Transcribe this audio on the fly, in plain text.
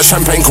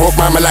champagne cork,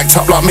 man, me like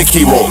top like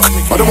Mickey Rourke.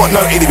 I don't want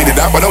no itty bitty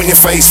that, but on your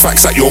face,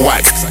 facts that you're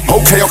whack.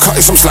 Okay, I'll cut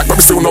you some slack, but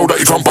we still know that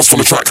you can't bust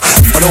from the track.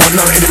 I don't want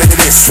no itty bitty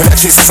this, when that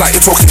cheese is like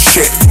you're talking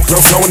shit. No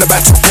flow in the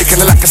back, top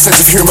picking like a sense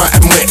of humour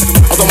and wit.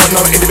 I don't want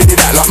no itty bitty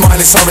that, like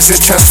Miley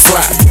Cyrus's chest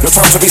flat. No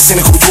time to be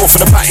cynical, draw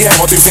for the back, yeah,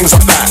 I'll do things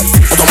like that.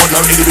 I don't want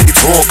no itty bitty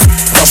talk,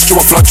 bust you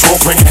off like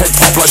chalk, make your head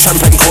pop like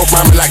champagne cork,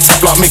 man, me like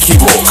top like Mickey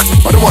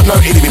Rourke. I don't want no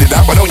itty bitty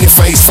that, but on your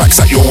face, facts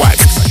that you're whack.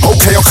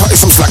 Okay, I'll cut you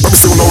some slack, but we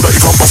still know that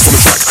you can't bust from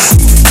the track.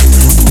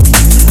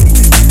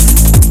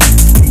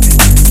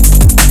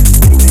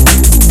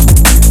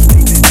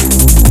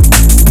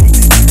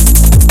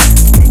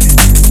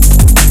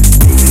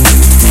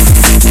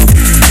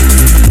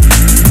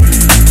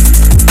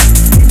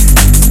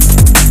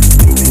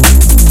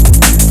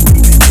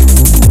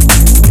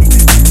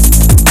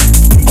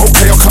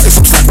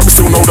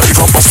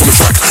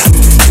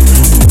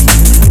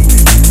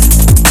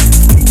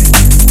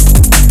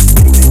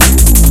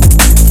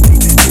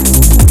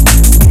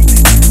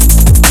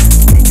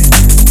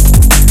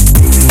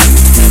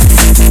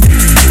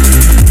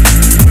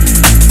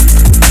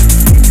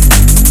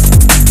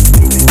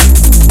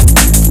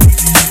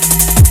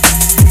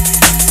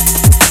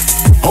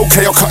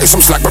 Okay, I'll cut you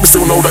some slack, but we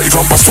still know that you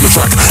can't bust from the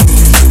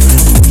track.